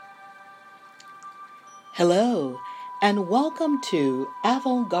Hello, and welcome to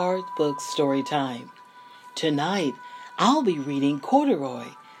Avant-Garde Book Storytime. Tonight, I'll be reading Corduroy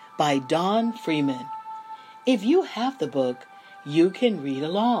by Don Freeman. If you have the book, you can read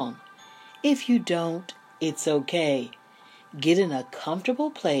along. If you don't, it's okay. Get in a comfortable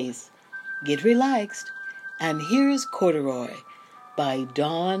place, get relaxed, and here's Corduroy by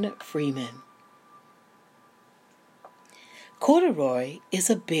Don Freeman. Corduroy is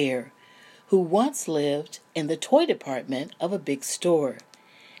a bear who once lived in the toy department of a big store.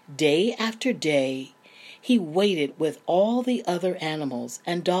 Day after day, he waited with all the other animals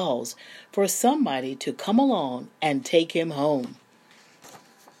and dolls for somebody to come along and take him home.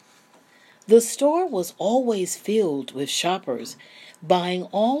 The store was always filled with shoppers buying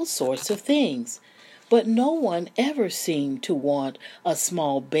all sorts of things, but no one ever seemed to want a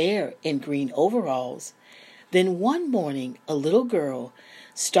small bear in green overalls. Then one morning, a little girl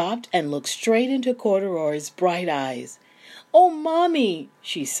stopped and looked straight into Corduroy's bright eyes. "Oh, Mommy,"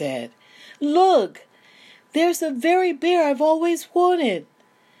 she said, "look, there's the very bear I've always wanted."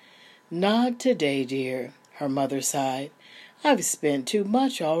 "Not today, dear," her mother sighed. "I've spent too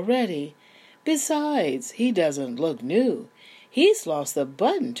much already. Besides, he doesn't look new. He's lost the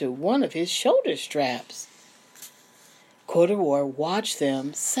button to one of his shoulder straps." Corduroy watched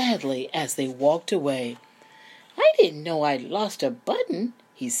them sadly as they walked away. "I didn't know I'd lost a button,"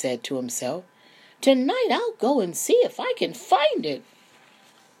 he said to himself. "Tonight I'll go and see if I can find it."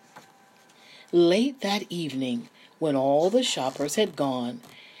 Late that evening, when all the shoppers had gone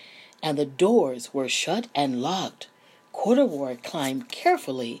and the doors were shut and locked, Corduroy climbed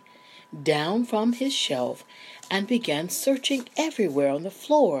carefully down from his shelf and began searching everywhere on the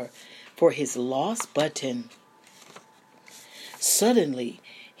floor for his lost button. Suddenly,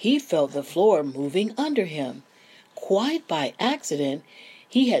 he felt the floor moving under him. Quite by accident,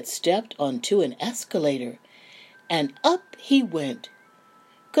 he had stepped onto an escalator, and up he went.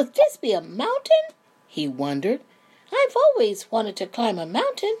 "Could this be a mountain?" he wondered. "I've always wanted to climb a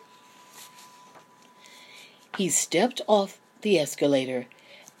mountain." He stepped off the escalator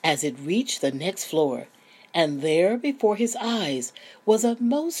as it reached the next floor, and there before his eyes was a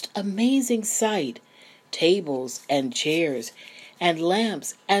most amazing sight. Tables and chairs and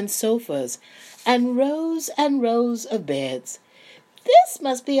lamps and sofas and rows of beds. "This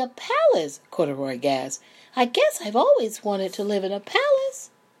must be a palace," Corduroy gasped. "I guess I've always wanted to live in a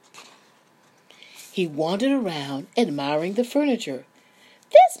palace." He wandered around, admiring the furniture.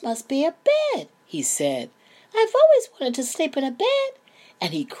 "This must be a bed," he said. "I've always wanted to sleep in a bed."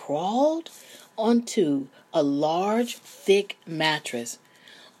 And he crawled onto a large, thick mattress.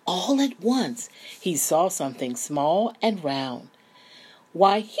 All at once, he saw something small and round.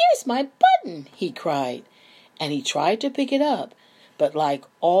 "Why, here's my button!" he cried, and he tried to pick it up, but like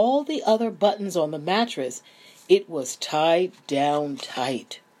all the other buttons on the mattress, it was tied down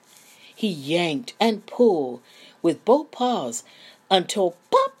tight. He yanked and pulled with both paws until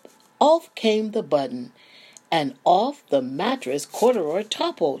pop, off came the button, and off the mattress Corduroy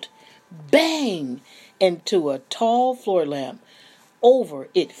toppled, bang, into a tall floor lamp. Over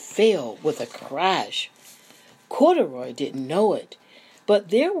it fell with a crash. Corduroy didn't know it,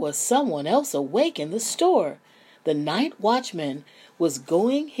 but there was someone else awake in the store. The night watchman was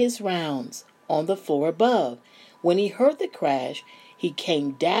going his rounds on the floor above. When he heard the crash, he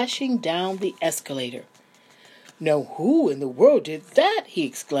came dashing down the escalator. "Now who in the world did that?" he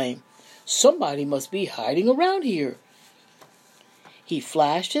exclaimed. "Somebody must be hiding around here." He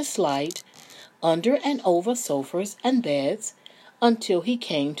flashed his light under and over sofas and beds until he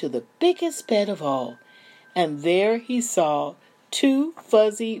came to the biggest bed of all, and there he saw 2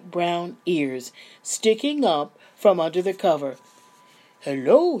 fuzzy brown ears sticking up from under the cover.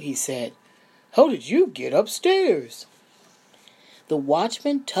 "Hello," he said. "How did you get upstairs?" The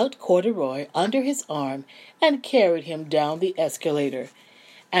watchman tucked Corduroy under his arm and carried him down the escalator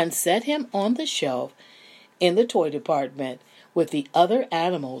and set him on the shelf in the toy department with the other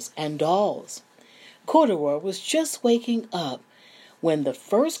animals and dolls. Corduroy was just waking up when the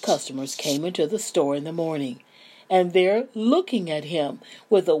first customers came into the store in the morning, and there, looking at him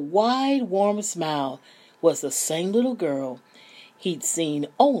with a wide, warm smile, was the same little girl he'd seen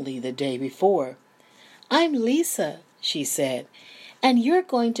only the day before. "I'm Lisa," she said, "and you're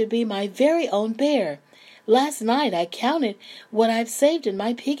going to be my very own bear. Last night I counted what I've saved in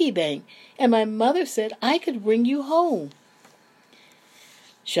my piggy bank, and my mother said I could bring you home."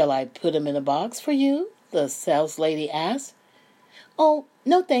 "Shall I put him in a box for you?" the saleslady asked. "Oh,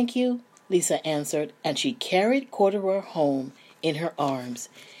 no, thank you," Lisa answered, and she carried Corduroy home in her arms.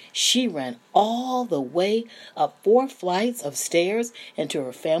 She ran all the way up 4 flights of stairs into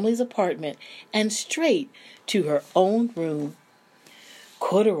her family's apartment and straight to her own room.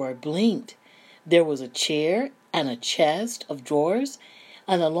 Corduroy blinked. There was a chair and a chest of drawers,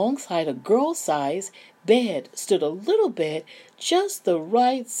 and alongside a girl-size bed stood a little bed just the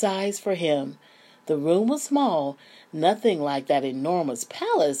right size for him. The room was small, nothing like that enormous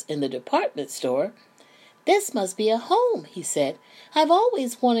palace in the department store. "This must be a home," he said. "I've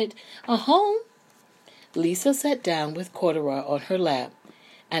always wanted a home." Lisa sat down with Corduroy on her lap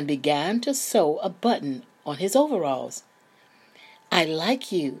and began to sew a button on his overalls. "I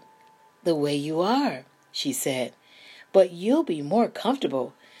like you the way you are," she said, "but you'll be more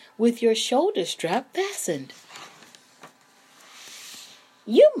comfortable with your shoulder strap fastened."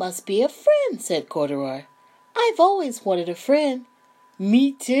 "You must be a friend," said Corduroy. "I've always wanted a friend."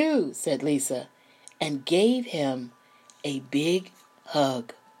 "Me too," said Lisa, and gave him a big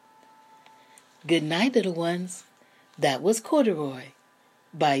hug. Good night, little ones. That was Corduroy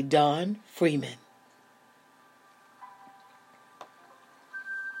by Don Freeman.